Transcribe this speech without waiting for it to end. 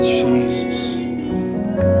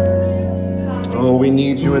we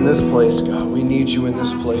need you in this place, God. We need you in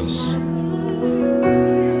this place.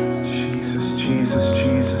 Jesus, Jesus,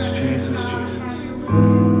 Jesus, Jesus, Jesus.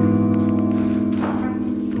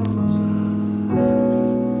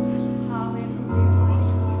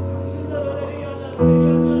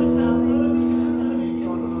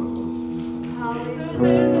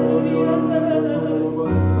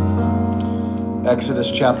 Exodus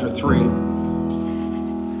chapter 3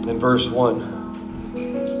 and verse 1.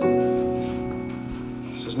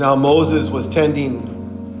 It says, now Moses was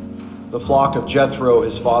tending the flock of Jethro,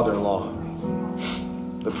 his father-in-law,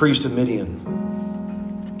 the priest of Midian.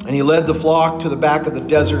 And he led the flock to the back of the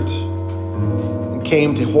desert and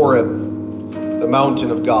came to Horeb, the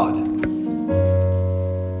mountain of God. And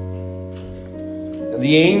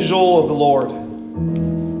the angel of the Lord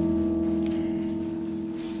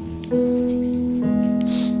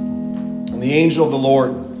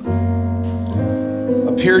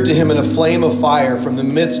appeared to him in a flame of fire from the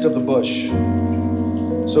midst of the bush.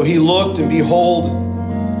 So he looked, and behold,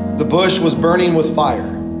 the bush was burning with fire,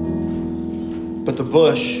 but the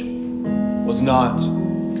bush was not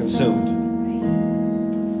consumed.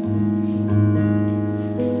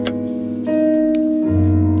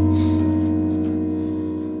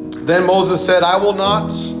 Then Moses said, I will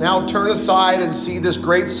not now turn aside and see this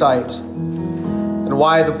great sight, and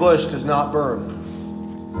why the bush does not burn.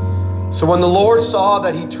 So when the Lord saw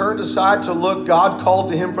that he turned aside to look, God called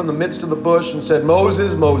to him from the midst of the bush and said,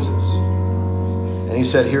 Moses, Moses. And he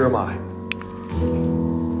said, here am I.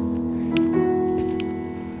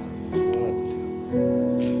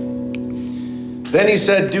 Then he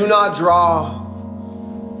said, do not draw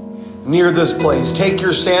near this place. Take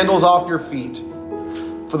your sandals off your feet,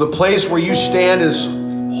 for the place where you stand is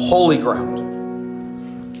holy ground.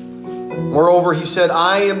 Moreover, he said,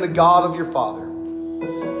 I am the God of your father,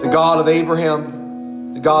 the God of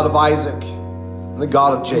Abraham, the God of Isaac, and the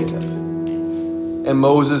God of Jacob. And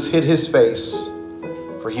Moses hid his face,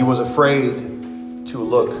 for he was afraid to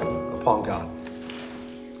look upon God.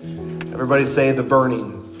 Everybody say the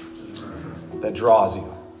burning that draws you.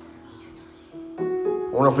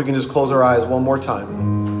 I wonder if we can just close our eyes one more time.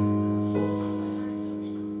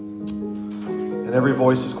 And every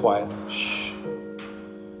voice is quiet. Shh.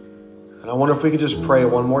 And I wonder if we could just pray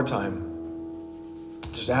one more time.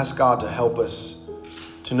 Just ask God to help us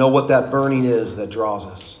to know what that burning is that draws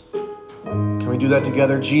us. Can we do that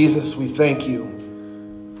together? Jesus, we thank you.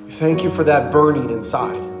 We thank you for that burning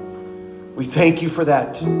inside. We thank you for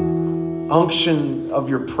that unction of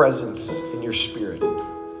your presence in your spirit.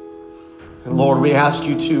 And Lord, we ask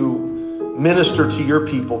you to minister to your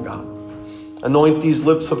people, God. Anoint these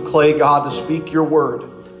lips of clay, God, to speak your word.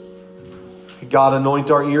 God,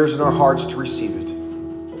 anoint our ears and our hearts to receive it.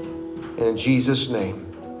 And in Jesus' name,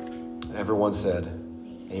 everyone said,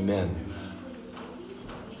 amen.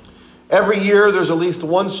 Every year, there's at least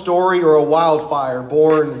one story or a wildfire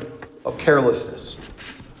born of carelessness.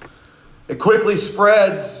 It quickly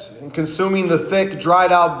spreads, and consuming the thick,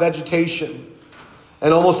 dried out vegetation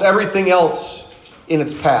and almost everything else in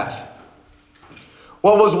its path.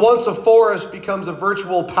 What was once a forest becomes a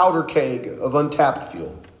virtual powder keg of untapped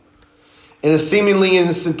fuel. In a seemingly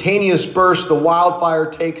instantaneous burst, the wildfire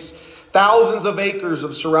takes thousands of acres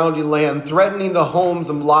of surrounding land, threatening the homes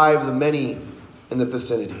and lives of many in the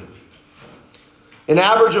vicinity. An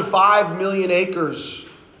average of 5 million acres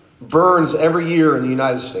burns every year in the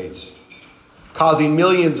United States, causing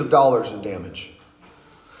millions of dollars in damage.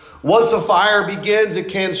 Once a fire begins, it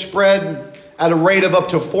can spread at a rate of up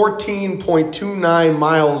to 14.29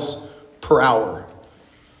 miles per hour,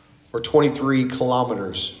 or 23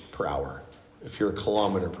 kilometers per hour, if you're a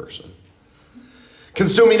kilometer person,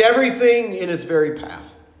 consuming everything in its very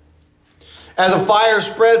path. As a fire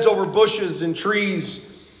spreads over bushes and trees,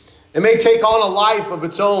 it may take on a life of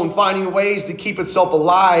its own, finding ways to keep itself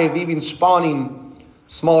alive, even spawning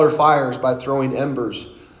smaller fires by throwing embers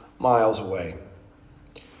miles away.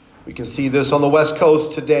 We can see this on the West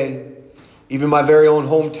Coast today. Even my very own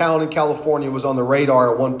hometown in California was on the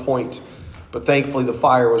radar at one point, but thankfully the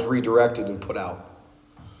fire was redirected and put out.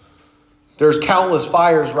 There's countless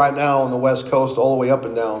fires right now on the West Coast, all the way up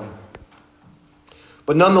and down.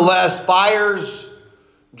 But nonetheless, fires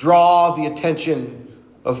draw the attention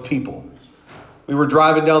of people. We were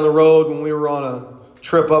driving down the road when we were on a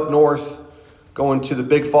trip up north, going to the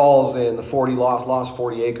Big Falls and the lost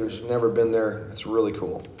 40 acres. I've never been there. It's really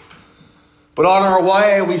cool. But on our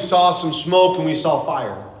way, we saw some smoke and we saw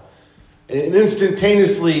fire. And it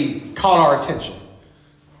instantaneously caught our attention.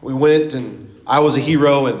 We went, and I was a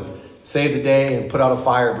hero and saved the day and put out a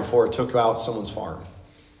fire before it took out someone's farm.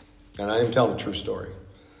 And I am telling a true story.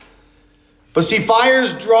 But see,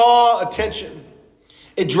 fires draw attention.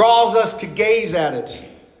 It draws us to gaze at it.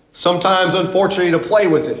 Sometimes, unfortunately, to play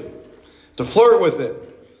with it, to flirt with it,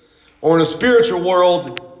 or in a spiritual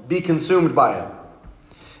world, be consumed by it.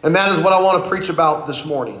 And that is what I want to preach about this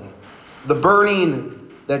morning. The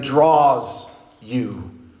burning that draws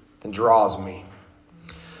you and draws me.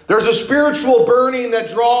 There's a spiritual burning that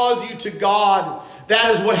draws you to God.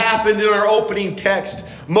 That is what happened in our opening text.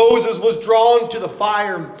 Moses was drawn to the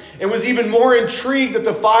fire and was even more intrigued that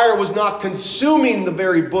the fire was not consuming the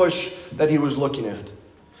very bush that he was looking at.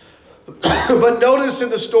 But notice in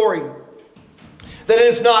the story that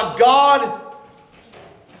it's not God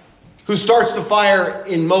who starts the fire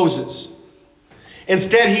in Moses.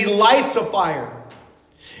 Instead, he lights a fire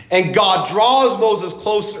and God draws Moses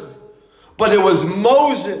closer. But it was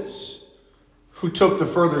Moses who took the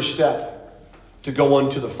further step to go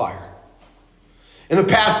unto the fire. In the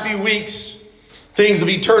past few weeks, things of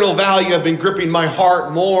eternal value have been gripping my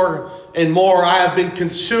heart more and more. I have been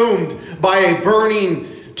consumed by a burning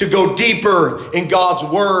to go deeper in God's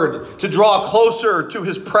word, to draw closer to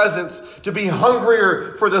his presence, to be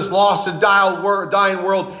hungrier for this lost and dying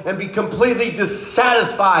world, and be completely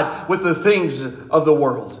dissatisfied with the things of the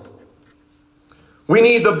world. We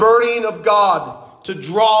need the burning of God to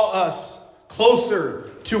draw us closer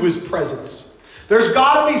to his presence. There's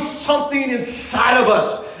got to be something inside of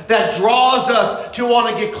us that draws us to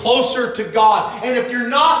want to get closer to God. And if you're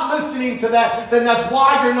not listening to that, then that's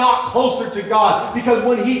why you're not closer to God. Because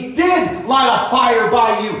when he did light a fire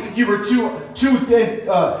by you, you were too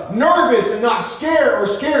nervous and not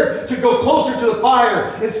scared to go closer to the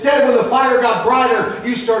fire. Instead, when the fire got brighter,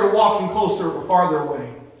 you started walking closer or farther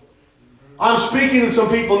away. I'm speaking to some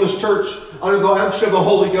people in this church under the unction of the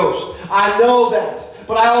Holy Ghost. I know that.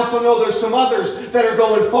 But I also know there's some others that are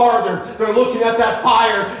going farther. They're looking at that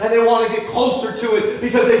fire and they want to get closer to it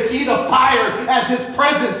because they see the fire as his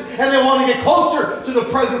presence and they want to get closer to the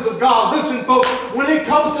presence of God. Listen, folks, when it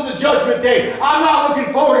comes to the judgment day, I'm not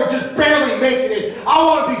looking forward to just barely making it. I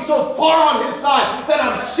want to be so far on his side that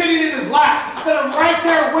I'm sitting in his lap, that I'm right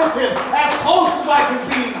there with him, as close as I can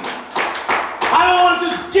be. I don't want to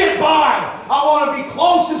just get by. I want to be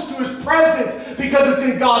closest to his presence because it's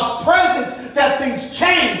in God's presence that things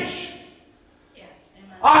change. Yes.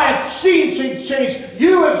 I have seen things change.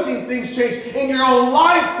 You have seen things change. In your own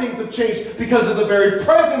life, things have changed because of the very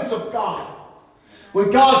presence of God.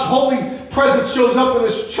 When God's holy presence shows up in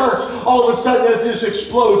this church, all of a sudden it just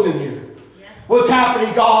explodes in here. Yes. What's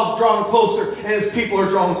happening? God's drawing closer and his people are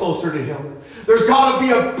drawing closer to him. There's got to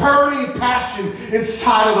be a burning passion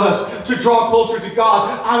inside of us to draw closer to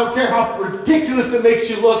God. I don't care how ridiculous it makes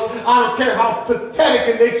you look. I don't care how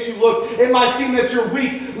pathetic it makes you look. It might seem that you're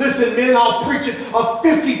weak. Listen, man, I'll preach it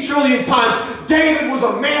 50 trillion times. David was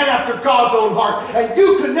a man after God's own heart. And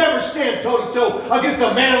you could never stand toe-to-toe against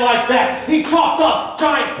a man like that. He chopped off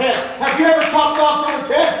giants' heads. Have you ever chopped off someone's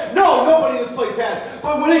head? No, nobody in this place has.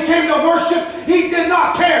 But when he came to worship, he did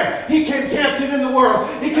not care. He came dancing in the world.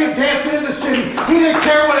 He came dancing in the city. He didn't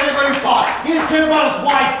care what anybody thought. He didn't care about his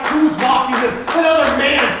wife who was mocking him. That other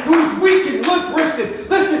man who was weak and limp-wristed.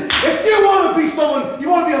 Listen, if you want to be someone, you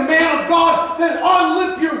want to be a man of God, then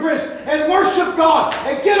unlimp your wrist and worship God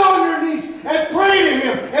and get on your knees and pray to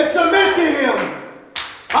him and submit to him.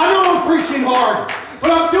 I know I'm preaching hard,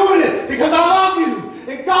 but I'm doing it because I love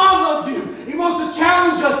you and God loves you. He wants to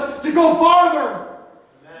challenge us to go farther.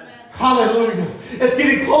 Amen. Hallelujah. It's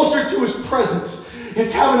getting closer to his presence.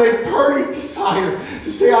 It's having a burning desire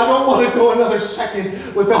to say, I don't want to go another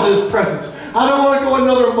second without his presence. I don't want to go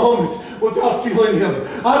another moment without feeling him.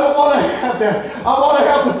 I don't want to have that. I want to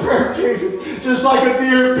have the prayer of David. Just like a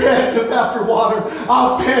deer panteth after water,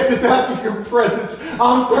 I'll panteth after your presence.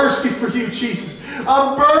 I'm thirsty for you, Jesus.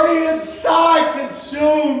 I'm burning inside,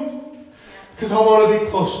 consumed, because I want to be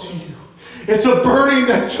close to you. It's a burning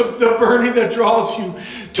the burning that draws you.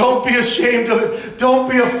 Don't be ashamed of it. Don't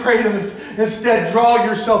be afraid of it. Instead, draw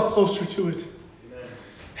yourself closer to it. Amen.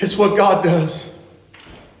 It's what God does.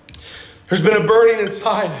 There's been a burning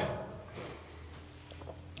inside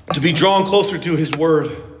to be drawn closer to his word.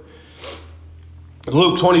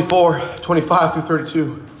 Luke 24:25 through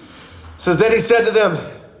 32 says, Then he said to them,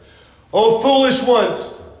 O foolish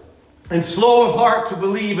ones, and slow of heart to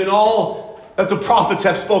believe in all that the prophets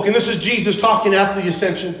have spoken. This is Jesus talking after the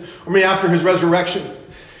ascension, after his resurrection.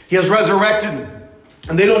 He has resurrected,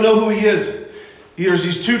 and they don't know who he is. There's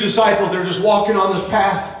these two disciples that are just walking on this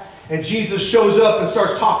path, and Jesus shows up and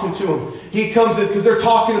starts talking to them. He comes in because they're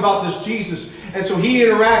talking about this Jesus. And so he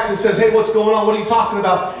interacts and says, hey, what's going on? What are you talking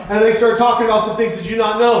about? And they start talking about some things that you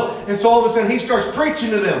not know. And so all of a sudden he starts preaching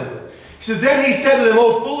to them. He says, then he said to them,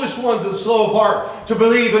 O foolish ones and slow of heart, to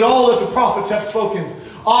believe in all that the prophets have spoken.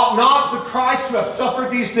 Ought not the Christ to have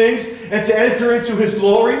suffered these things and to enter into his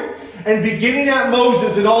glory? And beginning at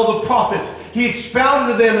Moses and all the prophets, he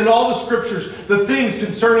expounded to them in all the scriptures the things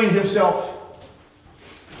concerning himself.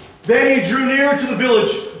 Then he drew near to the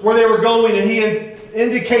village where they were going, and he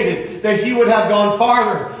indicated that he would have gone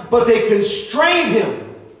farther, but they constrained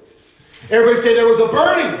him. Everybody say there was a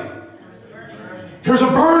burning. There was a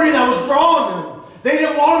burning that was drawing them. They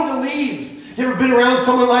didn't want him to leave. You ever been around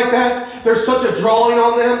someone like that? There's such a drawing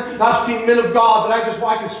on them. I've seen men of God that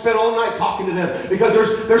I can spend all night talking to them because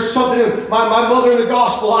there's something in my mother in the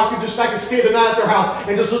gospel. I could stay the night at their house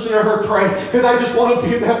and just listen to her pray because I just want to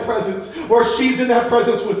be in that presence where she's in that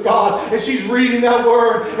presence with God and she's reading that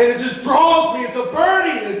word and it just draws me. It's a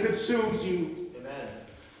burning that consumes you. Amen.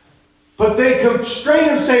 But they constrain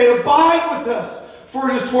him, saying, abide with us, for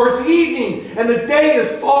it is towards evening, and the day is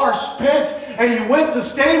far spent. And he went to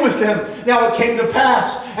stay with them. Now it came to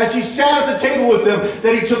pass, as he sat at the table with them,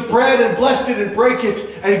 that he took bread and blessed it and brake it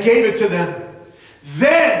and gave it to them.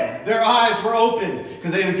 Then their eyes were opened,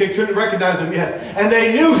 because they couldn't recognize him yet. And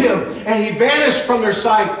they knew him, and he vanished from their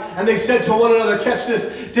sight. And they said to one another, catch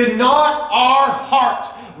this, did not our heart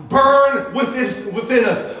burn within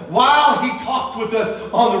us while he talked with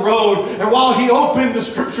us on the road and while he opened the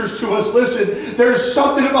scriptures to us? Listen, there's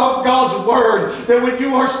something about God's word that when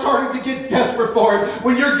you are starting to get desperate for it,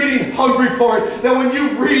 when you're getting hungry for it, that when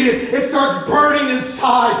you read it, it starts burning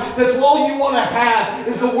inside. That's all you want to have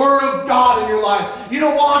is the word of God in your life. You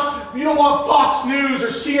don't want Fox News or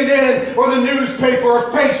CNN or the newspaper or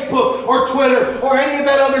Facebook or Twitter or any of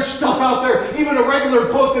that other stuff out there, even a regular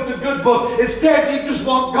book that's a good book. Instead, you just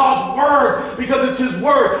want God's word because it's his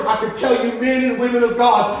word. I can tell you men and women of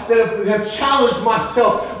God that have challenged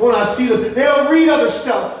myself when I see them. They don't read other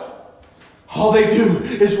stuff. All they do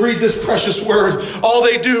is read this precious word. All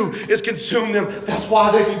they do is consume them. That's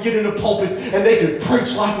why they can get in the pulpit and they can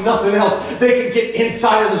preach like nothing else. They can get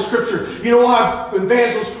inside of the scripture. You know why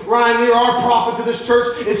evangelist Ryan Neer, our prophet to this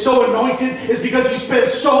church, is so anointed? Is because he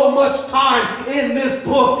spends so much time in this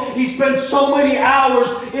book. He spends so many hours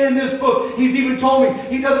in this book. He's even told me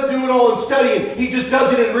he doesn't do it all in studying. He just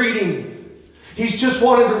does it in reading. He's just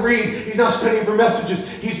wanting to read. He's not studying for messages.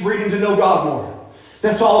 He's reading to know God more.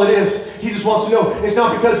 That's all it is. He just wants to know. It's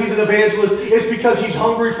not because he's an evangelist. It's because he's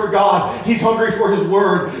hungry for God. He's hungry for his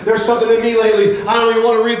word. There's something in me lately. I don't even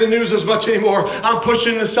want to read the news as much anymore. I'm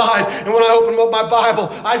pushing it aside. And when I open up my Bible,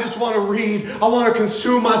 I just want to read. I want to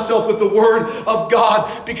consume myself with the word of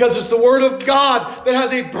God because it's the word of God that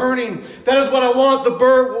has a burning. That is what I want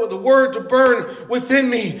the word to burn within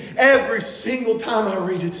me every single time I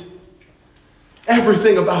read it.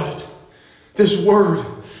 Everything about it. This word.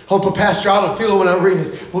 Oh, but Pastor, I don't feel it when I read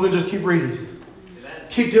it. Well, then just keep reading. Amen.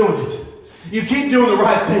 Keep doing it. You keep doing the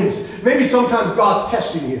right things. Maybe sometimes God's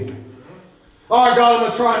testing you. All right, God, I'm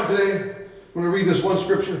going to try him today. I'm going to read this one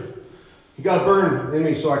scripture. You got to burn in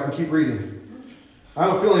me so I can keep reading. I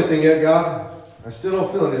don't feel anything yet, God. I still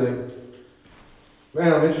don't feel anything.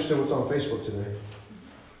 Man, I'm interested in what's on Facebook today.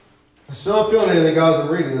 I still don't feel anything, God, as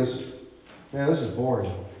I'm reading this. Man, this is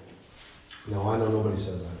boring. No, I know nobody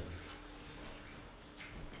says that.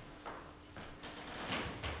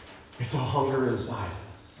 It's a hunger inside.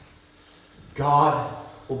 God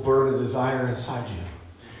will burn a desire inside you.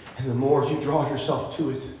 And the more you draw yourself to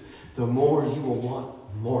it, the more you will want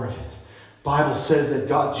more of it. Bible says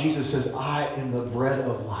that Jesus says, I am the bread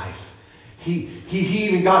of life. He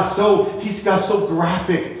even got so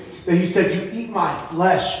graphic that he said, you eat my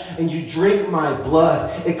flesh and you drink my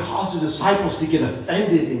blood. It caused the disciples to get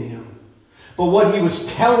offended in him. But what he was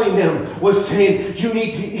telling them was saying, you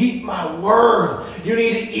need to eat my word. You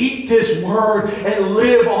need to eat this word and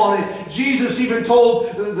live on it. Jesus even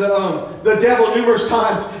told the devil numerous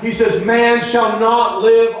times, he says, man shall not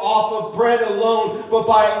live off of bread alone, but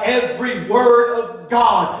by every word of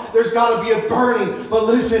God. There's got to be a burning. But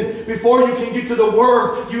listen, before you can get to the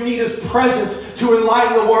word, you need his presence to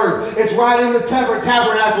enlighten the word. It's right in the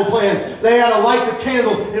tabernacle plan. They had to light the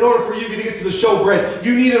candle in order for you to get to the showbread.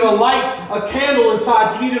 You needed a candle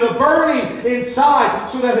inside. You needed a burning inside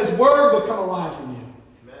so that his word would come alive in you.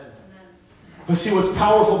 Amen. But see, what's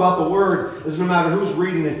powerful about the word is no matter who's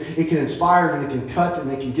reading it, it can inspire and it can cut and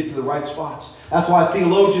it can get to the right spots. That's why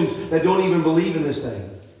theologians that don't even believe in this thing,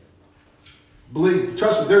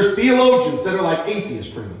 trust me, there's theologians that are like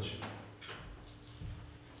atheists pretty much.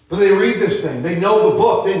 But they read this thing. They know the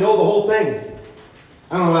book. They know the whole thing.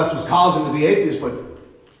 I don't know if that's what's causing them to be atheists,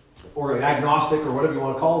 or agnostic, or whatever you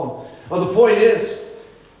want to call them. But the point is,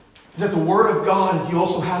 is that the Word of God, you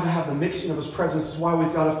also have to have the mixing of His presence. This is why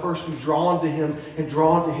we've got to first be drawn to Him and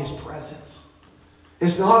drawn to His presence.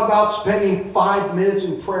 It's not about spending 5 minutes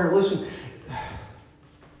in prayer. Listen,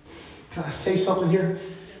 can I say something here?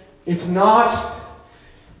 It's not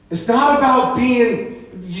about being,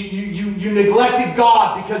 you neglected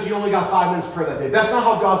God because you only got 5 minutes of prayer that day. That's not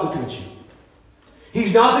how God's looking at you.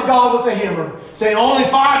 He's not the God with the hammer saying, only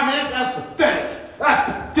 5 minutes? That's pathetic.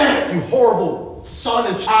 That's pathetic, you horrible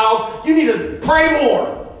son and child. You need to pray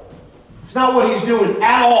more. It's not what He's doing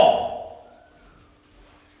at all.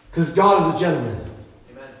 Because God is a gentleman.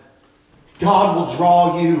 Amen. God will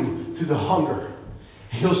draw you through the hunger.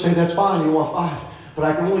 He'll say, that's fine, you want 5. But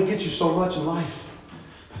I can only get you so much in life.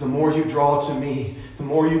 But the more you draw to me, the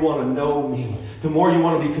more you want to know me, the more you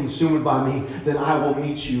want to be consumed by me, then I will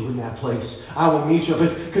meet you in that place. I will meet you in that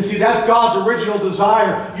place. Because see, that's God's original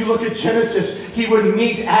desire. You look at Genesis, He would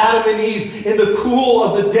meet Adam and Eve in the cool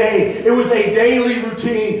of the day. It was a daily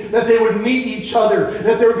routine that they would meet each other.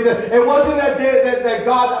 That there would be that. It wasn't that day that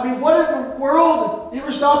God, I mean, what in the world? You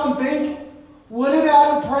ever stop and think? What did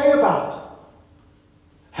Adam pray about?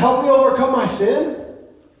 Help me overcome my sin?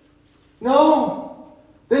 No.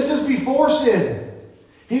 This is before sin.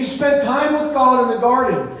 He spent time with God in the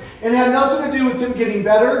garden. And it had nothing to do with him getting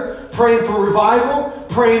better, praying for revival,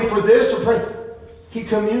 praying for this, or praying. He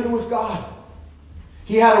communed with God.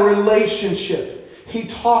 He had a relationship. He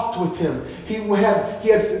talked with Him. He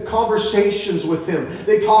had conversations with Him.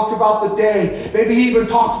 They talked about the day. Maybe he even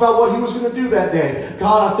talked about what he was going to do that day.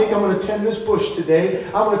 God, I think I'm going to tend this bush today.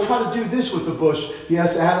 I'm going to try to do this with the bush.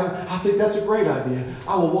 Yes, Adam, I think that's a great idea.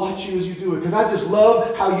 I will watch you as you do it because I just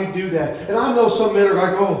love how you do that. And I know some men are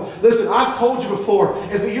like, oh, listen, I've told you before,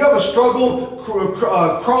 if you have a struggle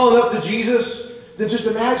crawling up to Jesus, then just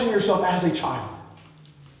imagine yourself as a child.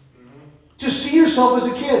 Just see yourself as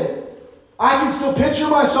a kid. I can still picture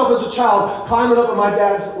myself as a child climbing up in my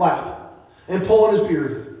dad's lap and pulling his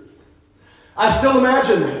beard. I still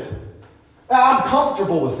imagine that. I'm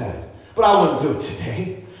comfortable with that. But I wouldn't do it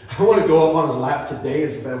today. I want to go up on his lap today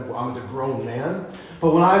as I'm a grown man.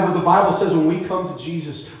 But when the Bible says when we come to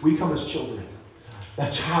Jesus, we come as children.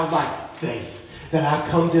 That childlike faith. That I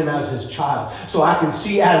come to Him as His child. So I can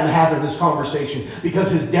see Adam having this conversation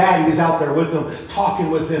because his daddy is out there with him,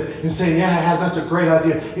 talking with him and saying, yeah, Adam, that's a great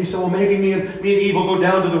idea. He said, well, maybe me and Eve will go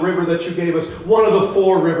down to the river that you gave us. One of the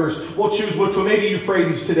 4 rivers. We'll choose which one. Maybe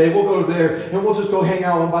Euphrates today. We'll go there and we'll just go hang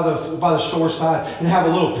out by the shore side and have a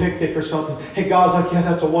little picnic or something. And God's like, yeah,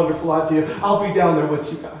 that's a wonderful idea. I'll be down there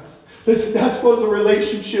with you guys. Listen, that's what's a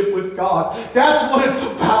relationship with God. That's what it's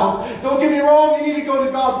about. Don't get me wrong, you need to go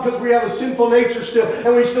to God because we have a sinful nature still,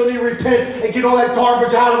 and we still need to repent and get all that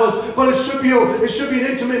garbage out of us. But it should be an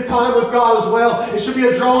intimate time with God as well. It should be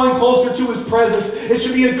a drawing closer to His presence. It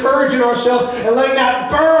should be encouraging ourselves and letting that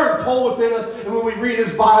burn pull within us. And when we read His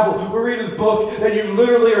Bible, we read His book, that you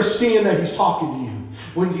literally are seeing that He's talking to you.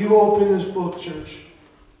 When you open this book, church,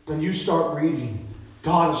 and you start reading,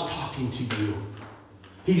 God is talking to you.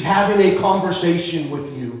 He's having a conversation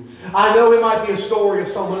with you. I know it might be a story of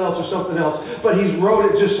someone else or something else, but He's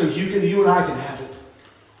wrote it just so you and I can have it.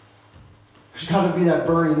 There's got to be that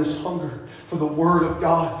burning, this hunger for the Word of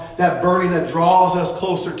God, that burning that draws us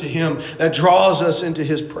closer to Him, that draws us into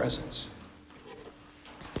His presence.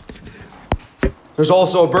 There's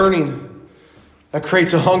also a burning that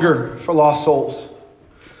creates a hunger for lost souls.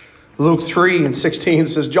 Luke 3:16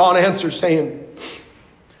 says, John answered, saying,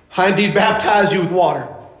 I indeed baptize you with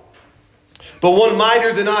water, but one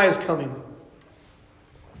mightier than I is coming,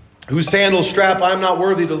 whose sandal strap I am not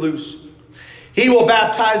worthy to loose. He will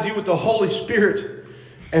baptize you with the Holy Spirit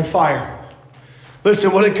and fire.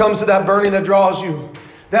 Listen, when it comes to that burning that draws you,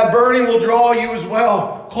 that burning will draw you as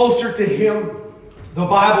well closer to Him. The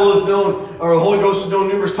Bible is known, or the Holy Ghost is known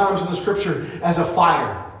numerous times in the Scripture as a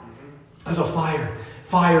fire. As a fire.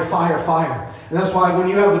 Fire, fire, fire. And that's why when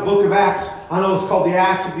you have the book of Acts, I know it's called the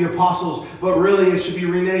Acts of the Apostles, but really it should be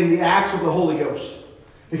renamed the Acts of the Holy Ghost.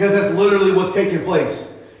 Because that's literally what's taking place.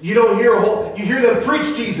 You don't hear you hear them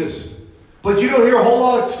preach Jesus, but you don't hear a whole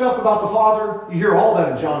lot of stuff about the Father. You hear all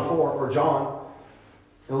that in John 4 or John.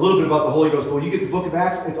 And a little bit about the Holy Ghost. But when you get the book of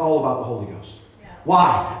Acts, it's all about the Holy Ghost.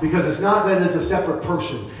 Why? Because it's not that it's a separate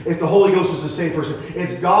person. It's the Holy Ghost is the same person.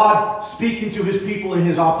 It's God speaking to His people in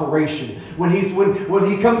His operation. When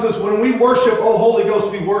He comes to us, when we worship, oh Holy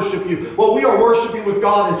Ghost, we worship you. What we are worshiping with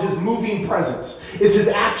God is His moving presence. It's His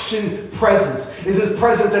action presence. It's His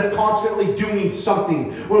presence that's constantly doing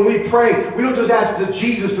something. When we pray, we don't just ask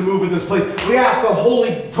Jesus to move in this place. We ask the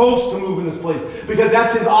Holy Ghost to move in this place because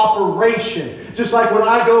that's His operation. Just like when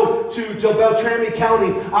I go to Beltrami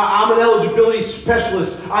County, I'm an eligibility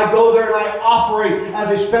specialist. I go there and I operate as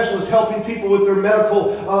a specialist, helping people with their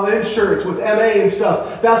medical insurance, with MA and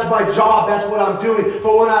stuff. That's my job. That's what I'm doing.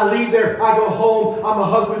 But when I leave there, I go home. I'm a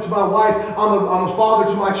husband to my wife. I'm a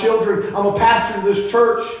father to my children. I'm a pastor to this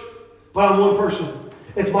church. But I'm one person.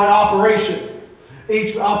 It's my operation.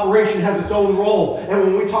 Each operation has its own role. And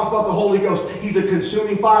when we talk about the Holy Ghost, He's a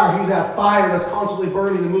consuming fire. He's that fire that's constantly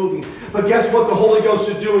burning and moving. But guess what the Holy Ghost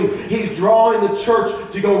is doing? He's drawing the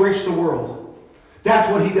church to go reach the world.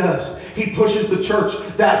 That's what He does. He pushes the church.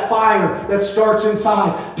 That fire that starts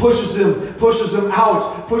inside pushes them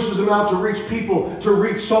out to reach people, to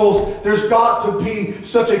reach souls. There's got to be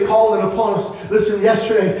such a calling upon us. Listen,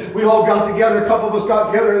 yesterday we all got together. A couple of us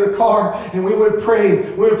got together in the car and we went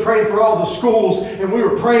praying. We were praying for all the schools and we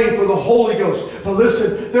were praying for the Holy Ghost. But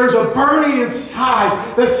listen, there's a burning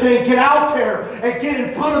inside that's saying, get out there and get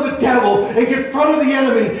in front of the devil and get in front of the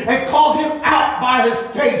enemy and call him out by his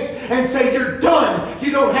face and say, you're done.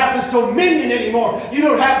 You don't have this dominion anymore. You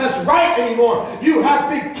don't have this right anymore. You have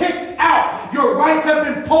been kicked out. Your rights have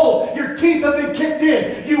been pulled. Your teeth have been kicked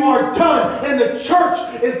in. You are done. And the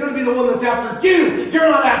church is going to be the one that's after you. You're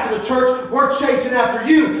not after the church. We're chasing after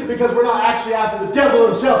you because we're not actually after the devil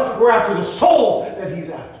himself. We're after the souls that he's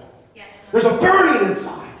after. Yes. There's a burning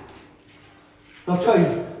inside. I'll tell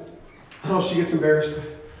you, I know she gets embarrassed, but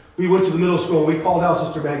we went to the middle school and we called out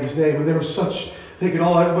Sister Maggie's name, and there was such,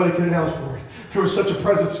 everybody could announce for it. There was such a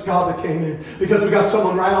presence of God that came in because we got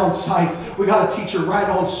someone right on site. We got a teacher right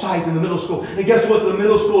on site in the middle school. And guess what? The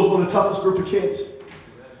middle school is one of the toughest group of kids.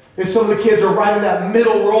 And some of the kids are right in that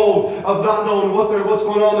middle road of not knowing what's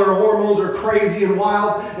going on. Their hormones are crazy and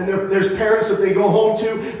wild. And there's parents that they go home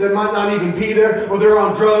to that might not even be there, or they're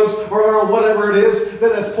on drugs, or they're on whatever it is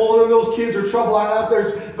that's pulling them. Those kids are trouble out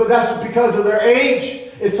there. But that's because of their age.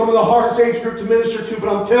 It's some of the hardest age group to minister to, but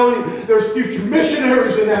I'm telling you, there's future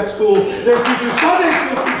missionaries in that school. There's future Sunday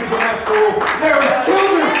school teachers in that school. There are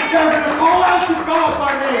children that are going to call out to God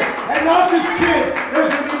by name. And not just kids. There's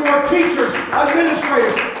going to be more teachers,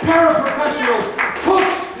 administrators, paraprofessionals,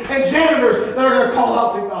 cooks, and janitors that are going to call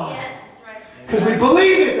out to God. Yes, right. Because we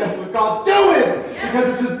believe it. That's what God's doing.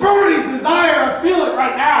 Because it's His burning desire. I feel it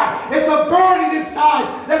right now. It's a burning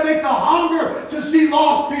inside that makes a hunger to see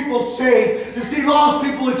lost people saved, to see lost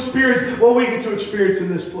people experience what we get to experience in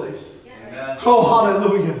this place. Yes. Oh,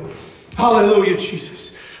 hallelujah. Hallelujah,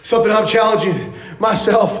 Jesus. Something I'm challenging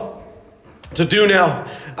myself to do now.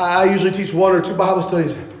 I usually teach 1 or 2 Bible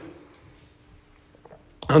studies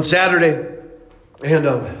on Saturday. And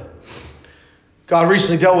God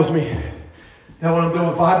recently dealt with me that when I'm doing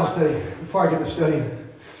a Bible study, before I get to studying,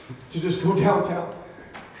 to just go downtown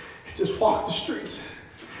and just walk the streets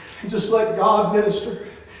and just let God minister.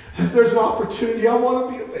 If there's an opportunity, I want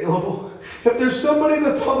to be available. If there's somebody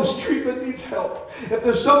that's on the street that needs help, if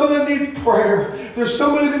there's somebody that needs prayer, if there's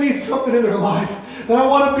somebody that needs something in their life, then I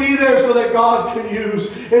want to be there so that God can use.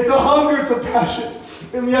 It's a hunger, it's a passion.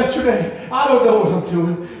 And yesterday, I don't know what I'm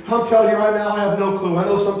doing. I'm telling you right now, I have no clue. I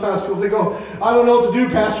know sometimes people think, oh, I don't know what to do,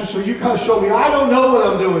 Pastor, so you got to show me. I don't know what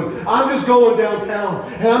I'm doing. I'm just going downtown,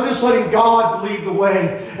 and I'm just letting God lead the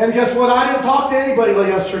way. And guess what? I didn't talk to anybody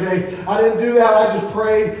yesterday. I didn't do that. I just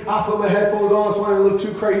prayed. I put my headphones on so I didn't look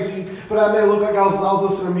too crazy. But I made it look like I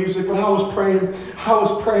was listening to music. But I was praying.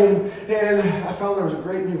 And I found there was a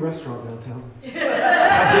great new restaurant downtown.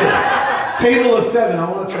 I did. Table of 7.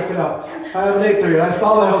 I want to check it out. I haven't ate there yet. I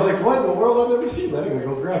saw that. I was like, what in the world? I've never seen that. I'm going to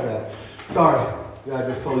go grab that. Sorry. Yeah, I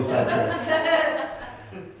just totally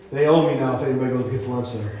sidetracked. They owe me now if anybody goes and gets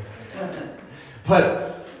lunch there.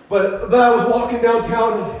 But I was walking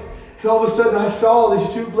downtown, and all of a sudden I saw these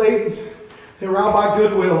 2 ladies. They were out by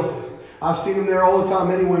Goodwill. I've seen them there all the time.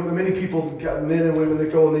 Many people, men and women,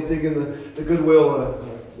 that go and they dig in the Goodwill.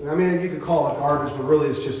 I mean, you could call it garbage, but really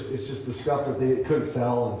it's just the stuff that they couldn't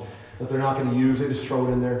sell and that they're not going to use. They just throw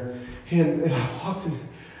it in there. And I walked in.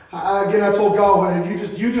 I told God, well,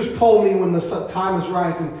 you just pull me when the time is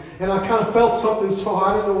right. And I kind of felt something, so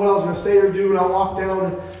I didn't know what I was going to say or do. And I walked down,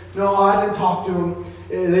 and no, I didn't talk to them.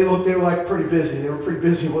 They were like pretty busy. They were pretty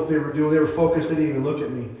busy in what they were doing. They were focused. They didn't even look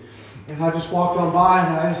at me. And I just walked on by,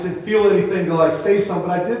 and I just didn't feel anything to say something.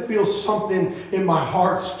 But I did feel something in my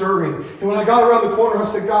heart stirring. And when I got around the corner, I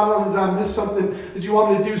said, God, did I miss something? Did you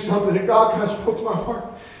want me to do something? And God kind of spoke to my heart.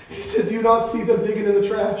 He said, do you not see them digging in the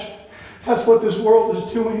trash? That's what this world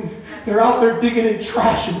is doing. They're out there digging in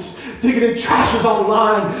trashes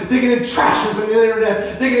online, digging in trashes in the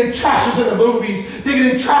internet, digging in trashes in the movies,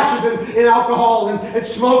 digging in trashes in alcohol and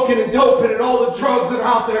smoking and doping and all the drugs that are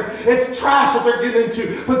out there. It's trash that they're getting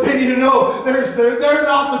into. But they need to know they're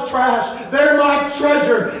not the trash. They're my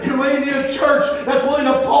treasure. And when you need a church that's willing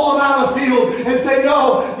to pull them out of the field and say,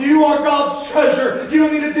 no, you are God's treasure. You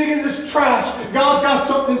don't need to dig in this trash. God's got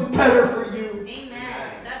something better for you.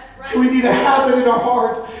 We need to have that in our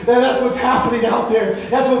heart. That's what's happening out there.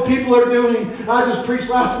 That's what people are doing. I just preached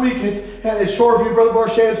last week at Shoreview, Brother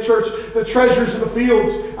Marchand's church, the treasures in the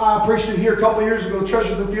fields. I preached it here a couple years ago, the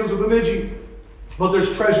treasures in the fields of Bemidji. But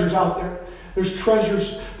there's treasures out there. There's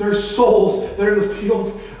treasures. There's souls that are in the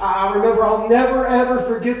field. I remember, I'll never, ever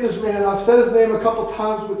forget this man. I've said his name a couple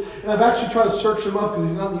times, and I've actually tried to search him up because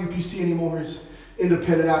he's not in the UPC anymore. He's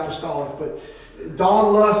independent apostolic. But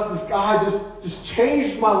Don Lust, this guy just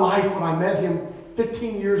changed my life when I met him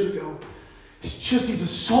 15 years ago. He's a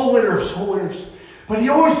soul winner of soul winners. But he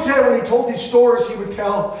always said, when he told these stories he would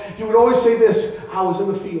always say this: I was in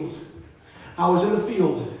the field. I was in the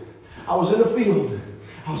field. I was in the field.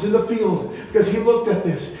 I was in the field. Because he looked at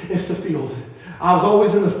this. It's the field. I was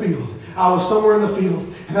always in the field. I was somewhere in the field.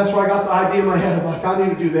 And that's where I got the idea in my head. I'm like, I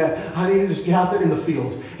need to do that. I need to just get out there in the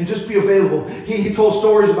field and just be available. He told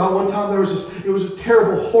stories about one time it was a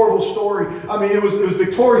terrible, horrible story. I mean, it was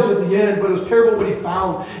victorious at the end, but it was terrible what he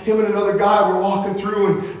found. Him and another guy were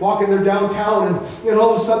walking there downtown, and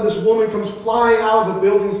all of a sudden this woman comes flying out of the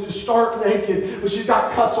building, just stark naked, but she's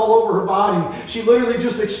got cuts all over her body. She literally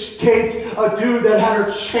just escaped a dude that had her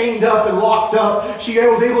chained up and locked up. She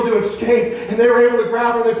was able to escape, and they were able to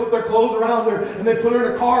grab her, and they put their clothes around her, and they put her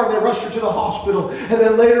in a car, and they rushed her to the hospital. And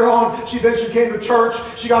then later on, she came to church.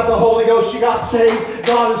 She got the Holy Ghost. She got saved.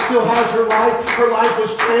 God still has her life. Her life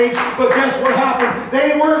was changed. But guess what happened?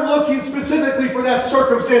 They weren't looking specifically for that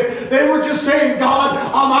circumstance. They were just saying, God,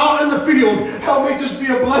 I'm out in the field. Help me just be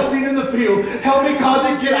a blessing in the field. Help me, God,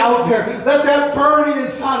 to get out there. Let that burning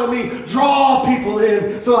inside of me draw people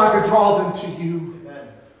in so I could draw them to you. Amen.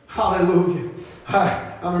 Hallelujah.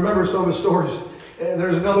 I remember some of his stories. And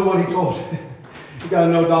there's another one he told. You got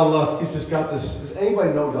to know Don Lusk. He's just got this. Does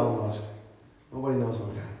anybody know Don Lusk? Nobody knows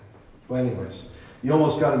him. Okay. Well, anyways, you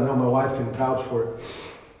almost got to know. My wife can vouch for it.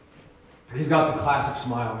 He's got the classic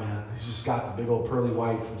smile, man. He's just got the big old pearly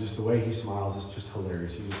whites, and just the way he smiles is just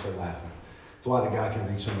hilarious. You just start laughing. That's why the guy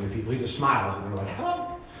can reach so many people. He just smiles, and they're like, "Huh?"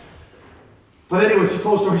 But anyways, he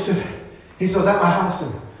told a story. He said, I was at my house,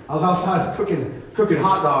 and I was outside cooking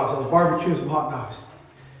hot dogs. I was barbecuing some hot dogs.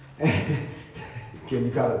 And again,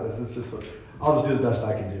 you got it. It's just like, I'll just do the best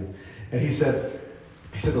I can do. And he said,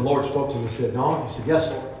 the Lord spoke to him and said, no. He said,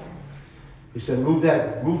 yes, Lord. He said, move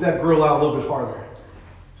that grill out a little bit farther.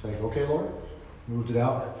 He's like, okay, Lord. Moved it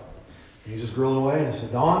out. And he's just grilling away. And I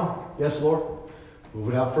said, Don, yes, Lord. Move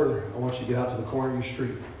it out further. I want you to get out to the corner of your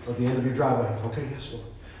street, or at the end of your driveway. He said, okay, yes, Lord.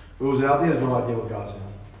 Moves it out. He has no idea what God's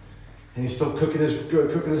doing. And he's still cooking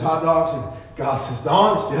his hot dogs. And God says,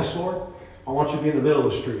 Don, says, yes, Lord. I want you to be in the middle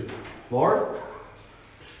of the street. Lord?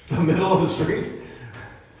 The middle of the street?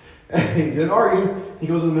 And he didn't argue. He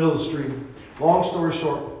goes in the middle of the street. Long story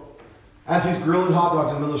short, as he's grilling hot dogs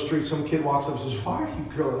in the middle of the street, some kid walks up and says, why are you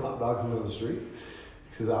grilling hot dogs in the middle of the street?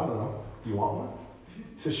 He says, I don't know. You want one?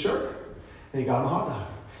 He says, sure. And he got him a hot dog.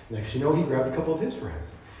 Next you know, he grabbed a couple of his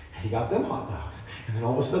friends. And he got them hot dogs. And then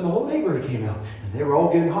all of a sudden the whole neighborhood came out. And they were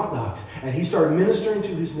all getting hot dogs. And he started ministering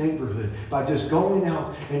to his neighborhood by just going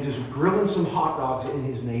out and just grilling some hot dogs in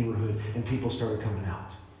his neighborhood. And people started coming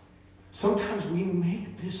out. Sometimes we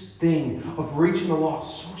make this thing of reaching the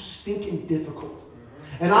lost so stinking difficult.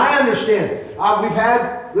 And I understand. I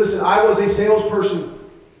was a salesperson.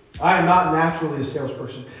 I am not naturally a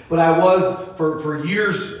salesperson, but I was for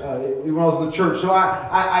years when I was in the church. So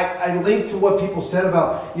I linked to what people said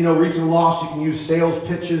about, reaching the lost. You can use sales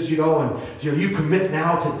pitches, and you commit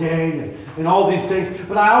now today and all these things.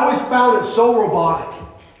 But I always found it so robotic.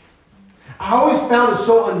 I always found it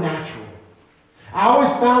so unnatural. I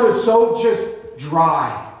always found it so just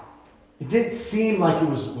dry. It didn't seem like it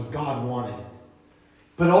was what God wanted.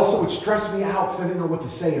 But also it stressed me out because I didn't know what to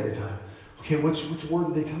say every time. Okay, which word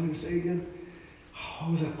did they tell me to say again?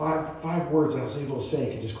 What was that? Five words I was able to say.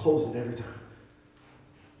 I could just close it every time.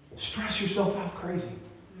 Stress yourself out crazy.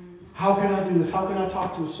 How can I do this? How can I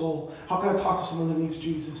talk to a soul? How can I talk to someone that needs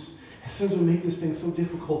Jesus? As soon as we make this thing so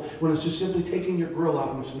difficult, when it's just simply taking your grill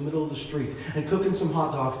out into the middle of the street and cooking some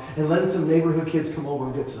hot dogs and letting some neighborhood kids come over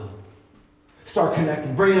and get some. Start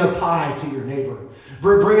connecting. Bringing a pie to your neighbor.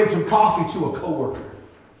 Bringing some coffee to a coworker.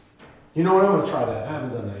 You know what? I'm going to try that. I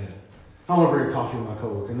haven't done that yet. I want to bring a coffee to my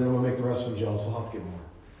coworker, and then I'm going to make the rest of them jealous, so I'll have to get more.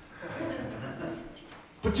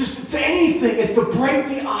 But just it's anything. It's to break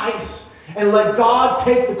the ice and let God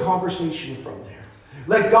take the conversation from there.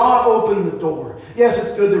 Let God open the door. Yes,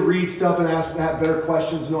 it's good to read stuff and have better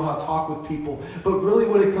questions, know how to talk with people. But really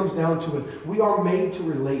when it comes down to it, we are made to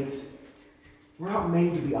relate. We're not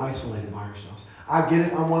made to be isolated by ourselves. I get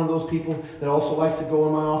it. I'm one of those people that also likes to go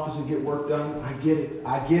in my office and get work done. I get it.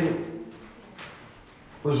 I get it.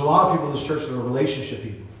 But there's a lot of people in this church that are relationship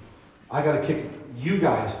people. I got to kick you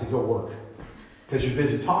guys to go work because you're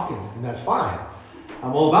busy talking, and that's fine.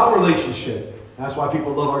 I'm all about relationship. That's why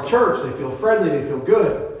people love our church. They feel friendly. They feel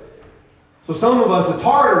good. So some of us, it's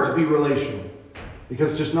harder to be relational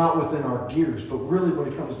because it's just not within our gears. But really,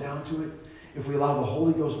 when it comes down to it, if we allow the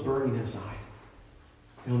Holy Ghost burning inside,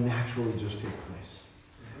 it'll naturally just take place.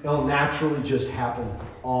 It'll naturally just happen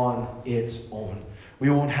on its own. We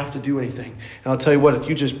won't have to do anything. And I'll tell you what, if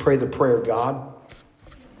you just pray the prayer, God,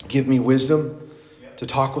 give me wisdom to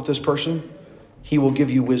talk with this person, He will give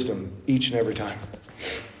you wisdom each and every time.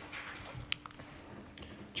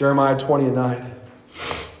 Jeremiah 20:9.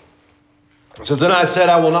 It says, then I said,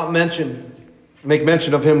 I will not make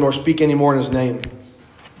mention of him nor speak any more in his name.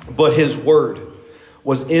 But his word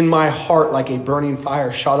was in my heart like a burning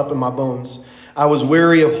fire shot up in my bones. I was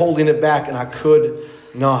weary of holding it back and I could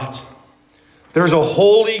not. There's a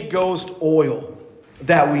Holy Ghost oil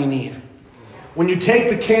that we need. When you take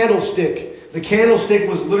the candlestick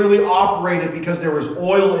was literally operated because there was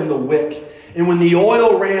oil in the wick. And when the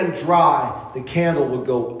oil ran dry, the candle would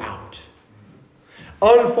go out.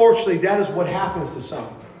 Unfortunately, that is what happens to some.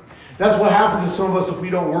 That's what happens to some of us if we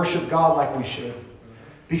don't worship God like we should.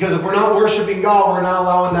 Because if we're not worshiping God, we're not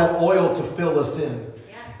allowing that oil to fill us in.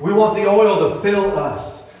 Yes. We want the oil to fill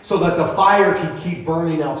us so that the fire can keep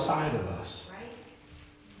burning outside of us.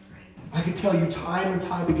 Right. I can tell you time and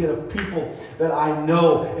time again of people that I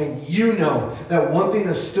know and you know that one thing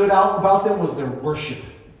that stood out about them was their worship.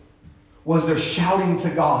 Was their shouting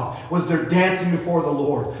to God? Was their dancing before the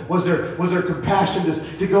Lord? Was their compassion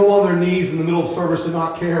to go on their knees in the middle of service and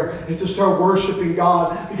not care and to start worshiping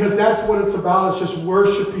God? Because that's what it's about. It's just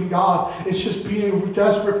worshiping God. It's just being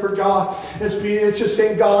desperate for God. It's just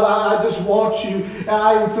saying, God, I just want you. And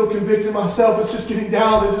I even feel convicted myself. It's just getting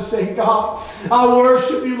down and just saying, God, I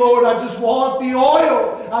worship you, Lord. I just want the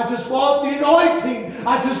oil. I just want the anointing.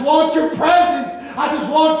 I just want your presence. I just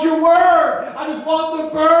want your word. I just want the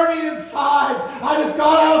burning inside. God, I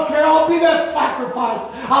don't care. I'll be that sacrifice.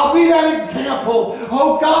 I'll be that example.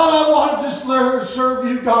 Oh, God, I want to just learn to serve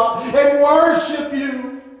you, God, and worship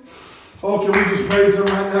you. Oh, can we just praise him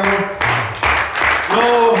right now?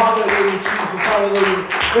 Oh, hallelujah, Jesus, hallelujah.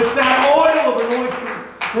 It's that oil of anointing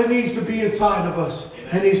that needs to be inside of us.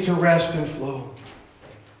 It needs to rest and flow.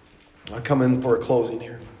 I come in for a closing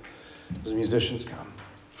here as the musicians come.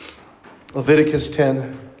 Leviticus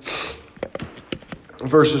 10,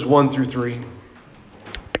 verses 1 through 3.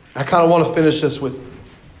 I kind of want to finish this with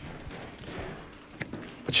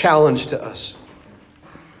a challenge to us,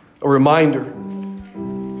 a reminder.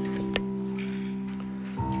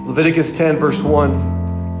 Leviticus 10, verse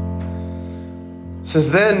 1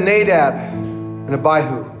 says, then Nadab and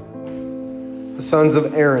Abihu, the sons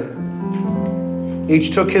of Aaron,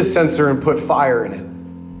 each took his censer and put fire in it,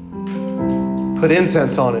 put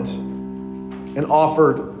incense on it, and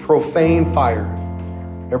offered profane fire.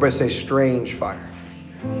 Everybody say strange fire.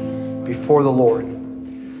 Before the Lord,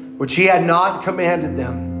 which he had not commanded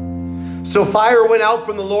them. So fire went out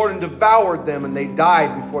from the Lord and devoured them, and they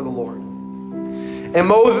died before the Lord. And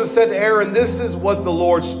Moses said to Aaron, this is what the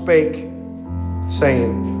Lord spake,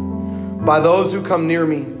 saying, by those who come near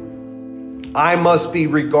me, I must be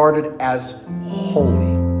regarded as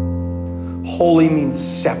holy. Holy means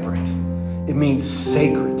separate. It means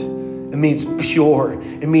sacred. It means pure.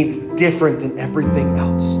 It means different than everything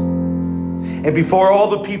else. And before all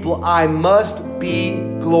the people, I must be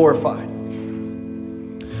glorified.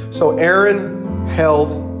 So Aaron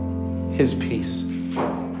held his peace.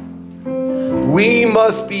 We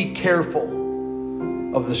must be careful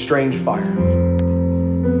of the strange fire.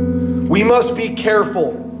 We must be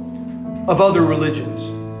careful of other religions.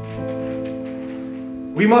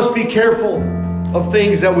 We must be careful of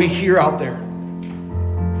things that we hear out there.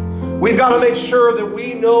 We've got to make sure that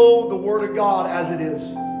we know the Word of God as it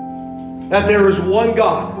is. That there is one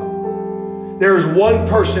God. There is one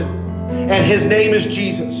person. And His name is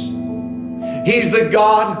Jesus. He's the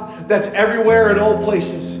God that's everywhere in all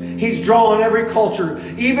places. He's drawing every culture.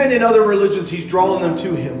 Even in other religions, He's drawing them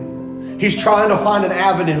to Him. He's trying to find an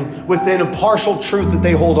avenue within a partial truth that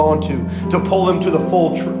they hold on to pull them to the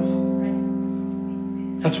full truth.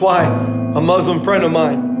 That's why a Muslim friend of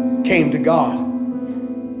mine came to God.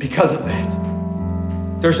 Because of that.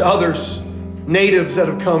 There's others, natives that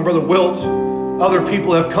have come, Brother Wilt, other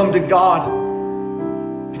people have come to God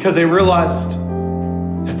because they realized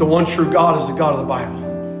that the one true God is the God of the Bible.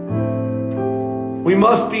 We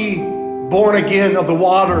must be born again of the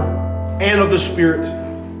water and of the Spirit.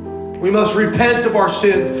 We must repent of our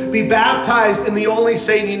sins, be baptized in the only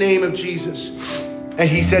saving name of Jesus. And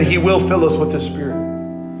he said he will fill us with the Spirit.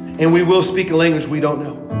 And we will speak a language we don't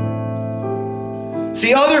know.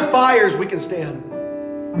 See, other fires we can stand.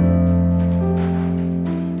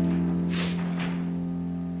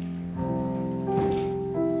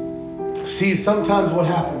 See, sometimes what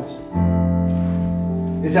happens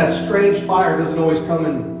is that strange fire doesn't always come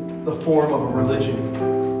in the form of a religion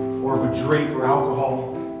or of a drink or alcohol.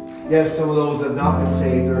 Yes, some of those have not been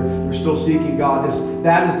saved. They're still seeking God.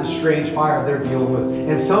 That is the strange fire they're dealing with.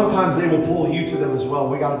 And sometimes they will pull you to them as well.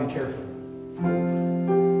 We got to be careful.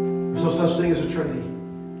 There's no such thing as a Trinity.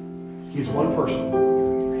 He's one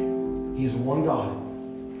person. He is one God.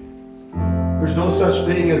 There's no such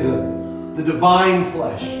thing as the divine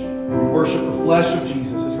flesh. We worship the flesh of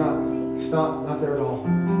Jesus. It's not there at all.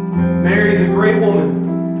 Mary's a great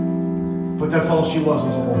woman, but that's all she was a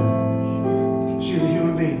woman. She's a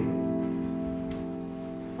human being.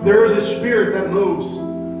 There is a spirit that moves.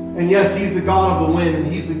 And yes, he's the God of the wind, and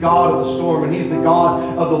he's the God of the storm, and he's the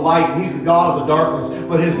God of the light, and he's the God of the darkness.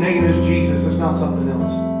 But his name is Jesus. It's not something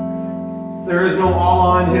else. There is no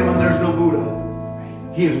Allah in him, and there's no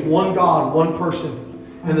Buddha. He is one God, one person.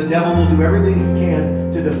 And the devil will do everything he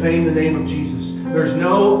can to defame the name of Jesus. There's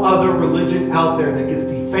no other religion out there that gets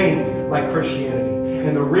defamed like Christianity.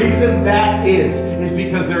 And the reason that is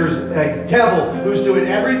because there's a devil who's doing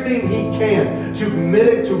everything he can to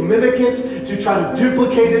mimic it, to try to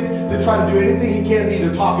duplicate it, to try to do anything he can to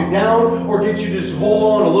either talk it down or get you to just hold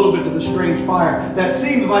on a little bit to the strange fire. That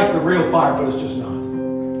seems like the real fire, but it's just not.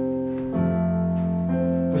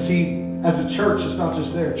 But see, as a church, it's not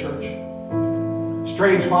just there, church.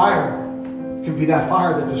 Strange fire can be that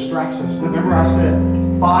fire that distracts us. Remember I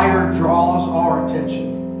said, fire draws our attention.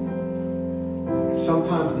 And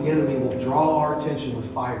sometimes the enemy will draw our attention with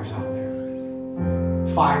fires out there.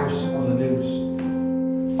 Fires of the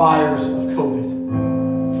news. Fires of COVID.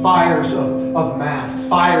 Fires of masks.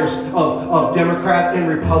 Fires of Democrat and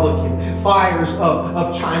Republican. Fires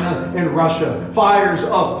of China and Russia. Fires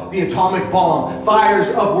of the atomic bomb. Fires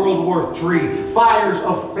of World War III. Fires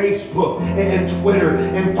of Facebook and Twitter.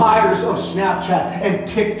 And fires of Snapchat and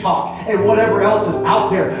TikTok and whatever else is out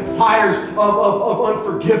there. Fires of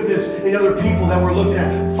unforgiveness in other people that we're looking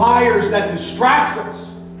at. Fires that distracts us.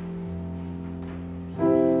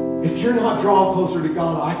 If you're not drawn closer to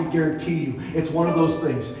God, I can guarantee you it's one of those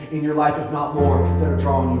things in your life, if not more, that are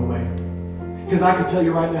drawing you away. Because I can tell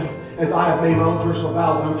you right now, as I have made my own personal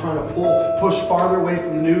vow that I'm trying to push farther away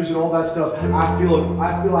from the news and all that stuff, I feel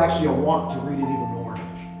actually a want to read it even more.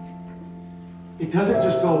 It doesn't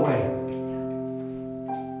just go away.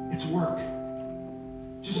 It's work.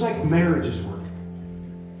 Just like marriage is work.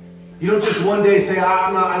 You don't just one day say,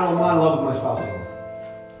 I'm in love with my spouse anymore.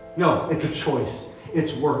 No, it's a choice.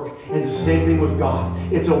 It's work. And it's the same thing with God.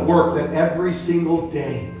 It's a work that every single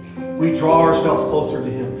day we draw ourselves closer to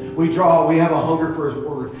Him. We have a hunger for His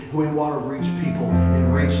Word, and we want to reach people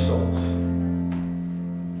and reach souls.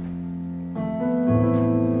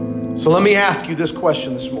 So let me ask you this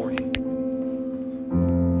question this morning.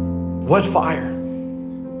 What fire?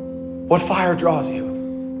 What fire draws you?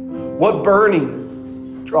 What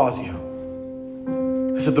burning draws you?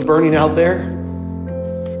 Is it the burning out there?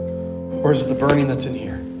 Or is it the burning that's in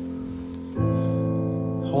here?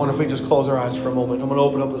 I wonder if we just close our eyes for a moment. I'm going to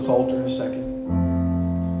open up this altar in a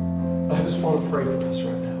second. But I just want to pray for us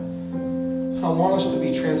right now. I want us to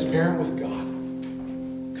be transparent with God.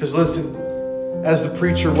 Because listen, as the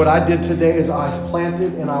preacher, what I did today is I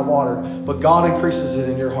planted and I watered, but God increases it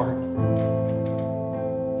in your heart.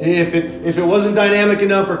 If it wasn't dynamic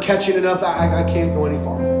enough or catching enough, I can't go any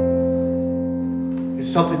farther. It's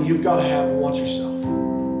something you've got to have and want yourself.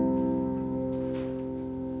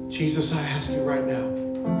 Jesus, I ask you right now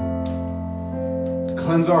to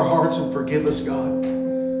cleanse our hearts and forgive us, God,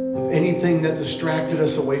 of anything that distracted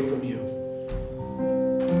us away from you.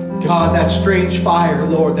 God, that strange fire,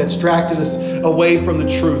 Lord, that distracted us away from the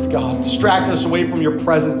truth, God. Distracted us away from your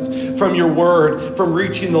presence, from your word, from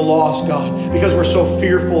reaching the lost, God, because we're so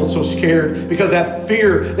fearful and so scared. Because that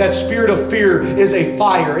fear, that spirit of fear is a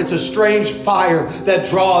fire. It's a strange fire that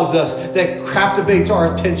draws us, that captivates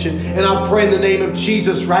our attention. And I pray in the name of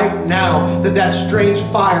Jesus right now that strange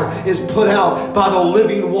fire is put out by the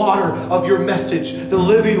living water of your message, the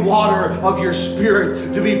living water of your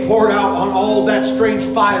spirit to be poured out on all that strange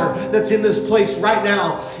fire fire that's in this place right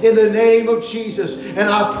now in the name of Jesus. And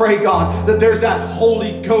I pray, God, that there's that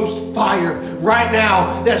Holy Ghost fire right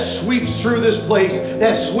now that sweeps through this place,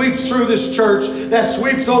 that sweeps through this church, that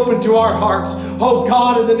sweeps open to our hearts. Oh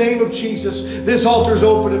God, in the name of Jesus, this altar's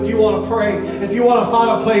open. If you want to pray, if you want to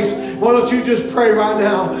find a place, why don't you just pray right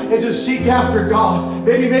now and just seek after God.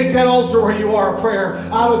 Maybe make that altar where you are a prayer.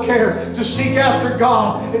 I don't care. Just seek after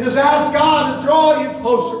God and just ask God to draw you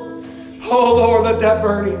closer. Oh Lord, let that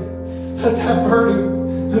burning,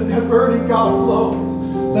 God, flow.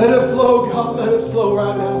 Let it flow, God, let it flow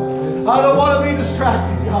right now. I don't want to be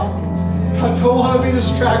distracted, God. I don't want to be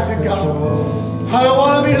distracted, God. I don't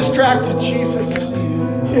want to be distracted, Jesus.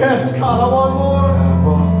 Yes, God, I want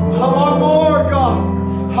more. I want more, God.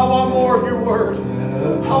 I want more of your word.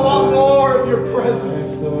 I want more of your presence.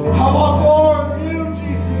 I want more of you,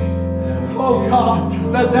 Jesus. Oh, God,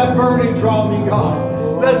 let that burning draw me,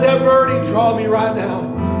 God. Let that burning draw me right now.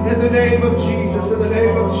 In the name of Jesus, in the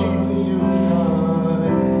name of Jesus.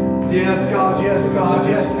 Yes, God, yes, God,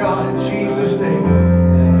 yes, God, in Jesus'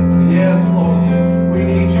 name. Yes, Lord. We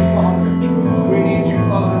need you, Father. We need you,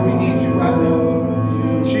 Father. We need you right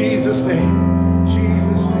now. In Jesus' name. Jesus'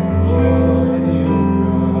 name. Jesus' name.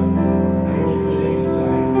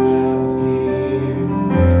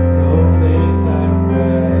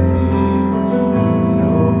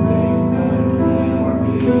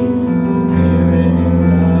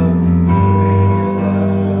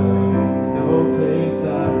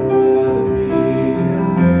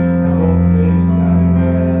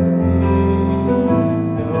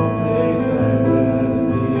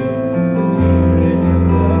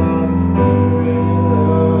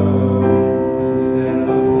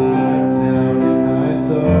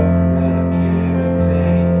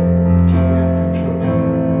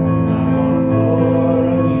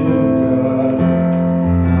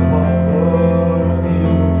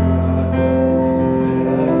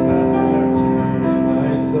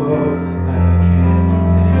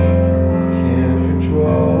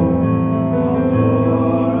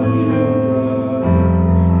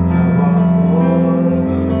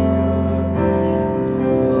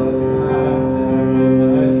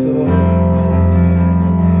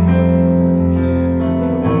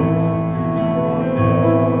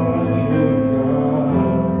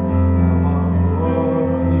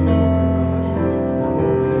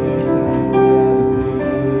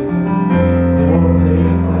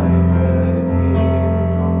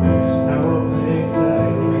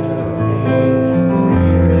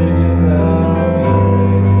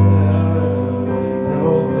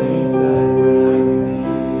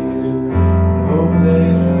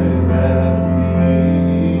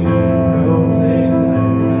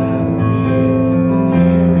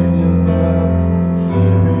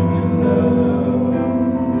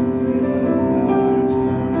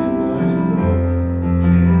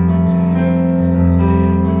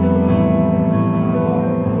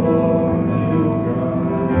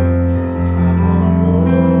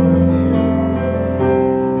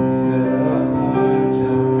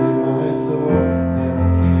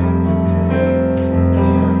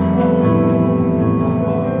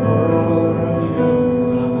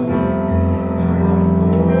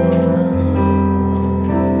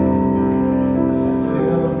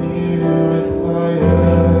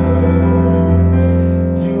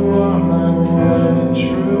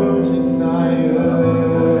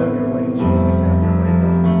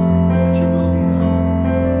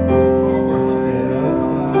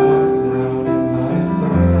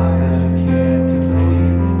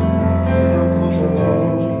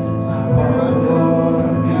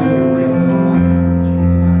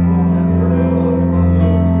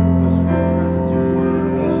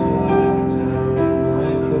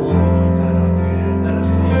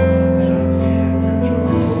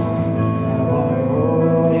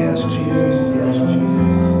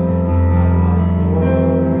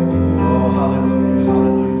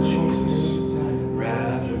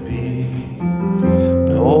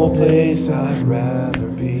 place I'd rather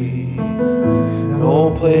be.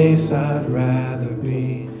 No place I'd rather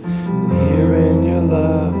be than here in your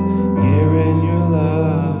love, here in your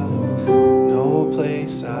love. No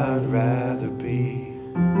place I'd rather be.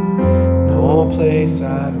 No place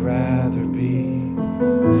I'd rather be.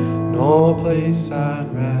 No place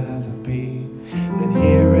I'd rather be than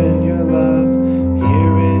here in your love,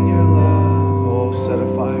 here in your love. Oh, set a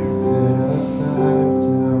fire.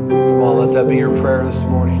 Come on, let that be your prayer this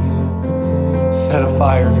morning. Set a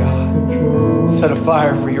fire, God. Set a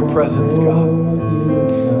fire for your presence,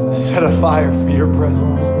 God. Set a fire for your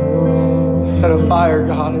presence. Set a fire,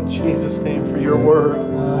 God, in Jesus' name for your word.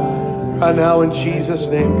 Right now, in Jesus'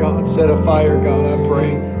 name, God, set a fire, God, I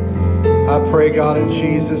pray. I pray, God, in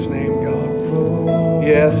Jesus' name, God.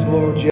 Yes, Lord.